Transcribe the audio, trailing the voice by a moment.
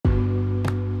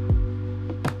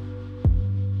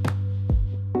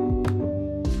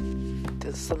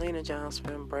Selena Jones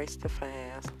for Embrace the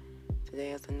Fast.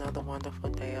 Today is another wonderful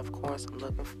day. Of course, I'm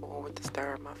looking forward to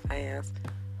start my fast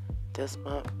this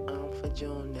month for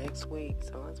June next week.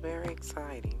 So it's very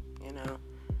exciting,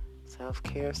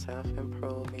 Self-care,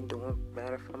 self-improving, doing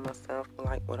better for myself,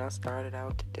 like what I started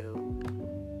out to do.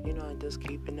 And just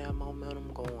keeping that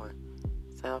momentum going.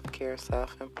 Self-care,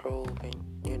 self-improving,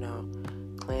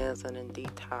 cleansing and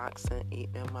detoxing,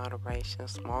 eating in moderation,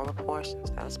 smaller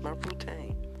portions. That's my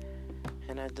routine.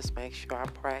 And I just make sure I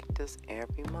practice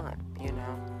every month,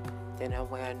 Then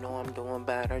that way I know I'm doing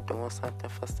better, doing something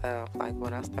for self. Like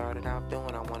what I started out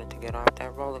doing, I wanted to get off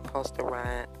that roller coaster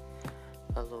ride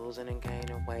of losing and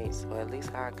gaining weight. So at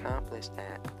least I accomplished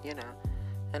that,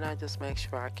 And I just make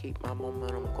sure I keep my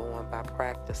momentum going by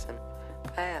practicing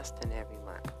fasting every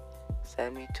month.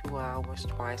 72 hours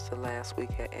twice the last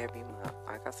week of every month.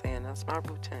 Like I said, that's my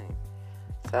routine.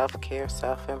 Self-care,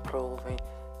 self-improving,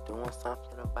 doing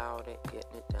something about it,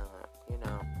 getting it done,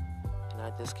 And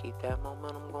I just keep that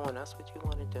momentum going. That's what you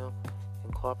want to do.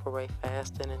 Incorporate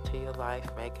fasting into your life,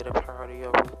 make it a part of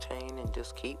your routine, and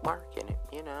just keep working it,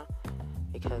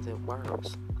 because it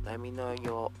works. Let me know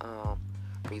your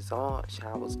results,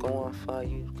 how it's going for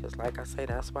you, because like I say,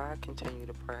 that's why I continue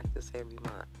to practice every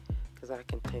month, because I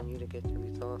continue to get the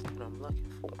results that I'm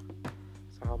looking for.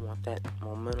 So I want that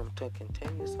momentum to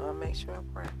continue, so I make sure I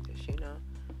practice,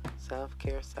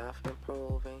 Self-care,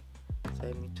 self-improving,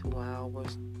 72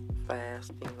 hours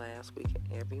fasting last week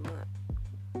every month.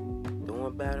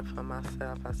 Doing better for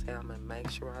myself. I say I'm going to make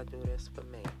sure I do this for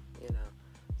me,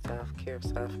 Self-care,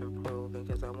 self-improving,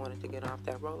 because I wanted to get off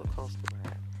that roller coaster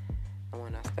ride. And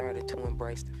when I started to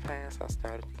embrace the fast, I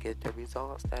started to get the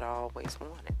results that I always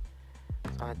wanted.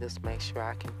 So I just make sure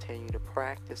I continue to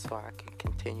practice so I can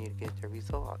continue to get the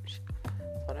results.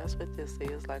 So that's what this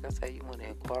is. Like I say, you want to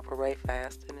incorporate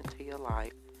fasting into your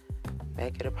life,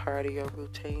 make it a part of your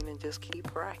routine, and just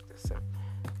keep practicing.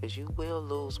 Because you will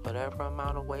lose whatever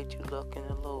amount of weight you're looking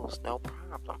to lose, no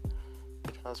problem.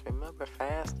 Because remember,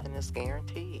 fasting is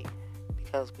guaranteed.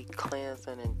 Because we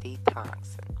cleansing and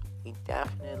detoxing, we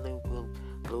definitely will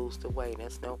lose the weight.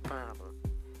 That's no problem.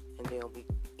 And then we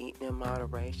eating in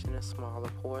moderation in smaller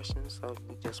portions. So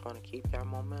we just want to keep that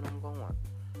momentum going.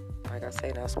 Like I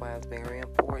say, that's why it's very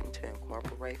important to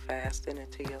incorporate fasting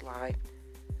into your life.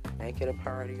 Make it a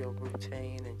part of your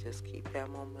routine and just keep that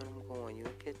momentum going. You'll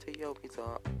get to your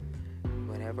result.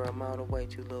 Whatever amount of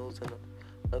weight you lose and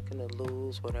looking to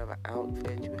lose, whatever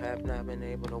outfit you have not been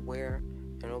able to wear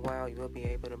in a while, you'll be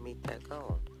able to meet that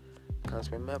goal. Because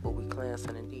remember, we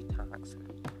cleansing and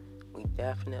detoxing. We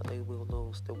definitely will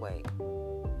lose the weight.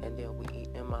 And then we eat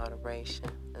in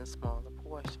moderation in smaller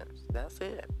portions. That's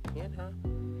it,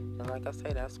 And like I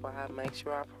say, that's why I make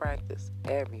sure I practice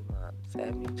every month.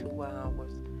 72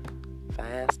 hours,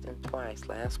 fasting twice.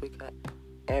 Last week,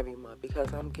 every month,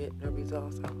 because I'm getting the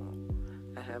results I want.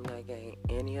 I have not gained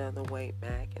any other weight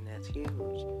back, and that's huge.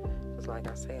 Because like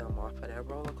I say, I'm off of that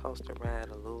roller coaster ride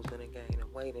of losing and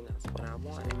gaining weight, and that's what I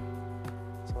wanted.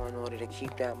 So in order to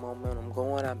keep that momentum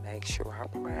going, I make sure I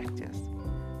practice.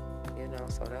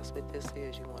 So that's what this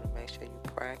is. You want to make sure you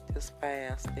practice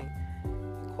fasting,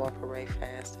 incorporate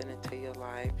fasting into your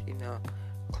life,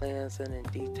 cleansing and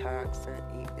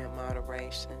detoxing, eating in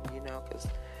moderation, because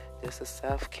this is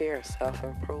self-care,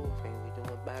 self-improving. We're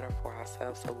doing better for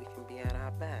ourselves so we can be at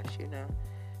our best, And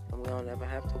we don't ever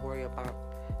have to worry about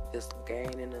just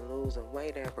gaining and losing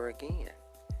weight ever again.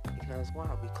 Because why?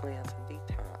 We cleanse and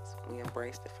detox. We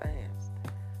embrace the fast.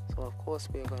 So of course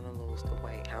we're going to lose the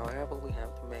weight. However, we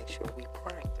have to make sure we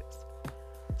practice.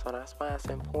 So that's why it's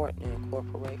important to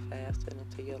incorporate fasting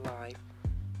into your life.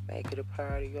 Make it a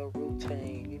part of your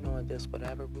routine, and just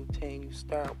whatever routine you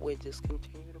start with, just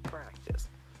continue to practice.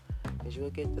 Because you'll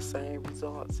get the same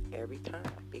results every time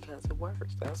because it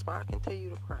works. That's why I continue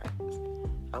to practice.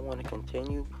 I want to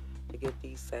continue to get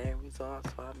these same results,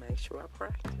 so I make sure I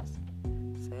practice.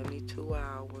 72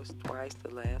 hours twice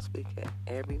the last week of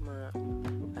every month.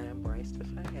 I embrace the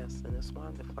fast, and it's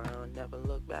wonderful. I'll never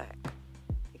look back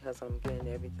because I'm getting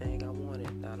everything I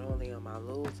wanted. Not only am I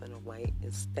losing the weight,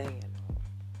 it's staying on.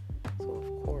 So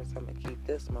of course I'm gonna keep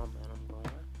this momentum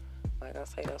going. Like I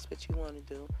say, that's what you want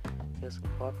to do. Just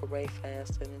incorporate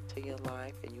fasting into your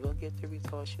life, and you'll get the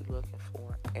results you're looking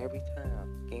for every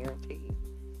time, guaranteed.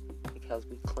 Because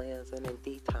we cleansing and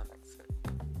detoxing.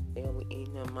 Then we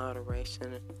eating in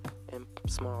moderation in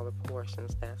smaller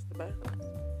portions. That's the balance.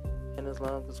 And as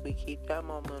long as we keep that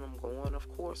momentum going, of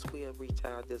course we'll reach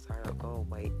our desired goal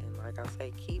weight. And like I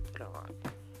say, keep it on.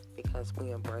 Because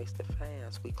we embrace the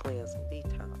fast. We cleanse and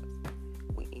detox.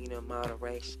 We eat in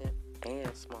moderation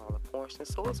and smaller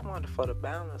portions. So it's wonderful. The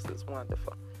balance is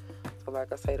wonderful. So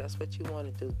like I say, that's what you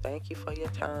want to do. Thank you for your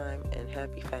time and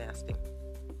happy fasting.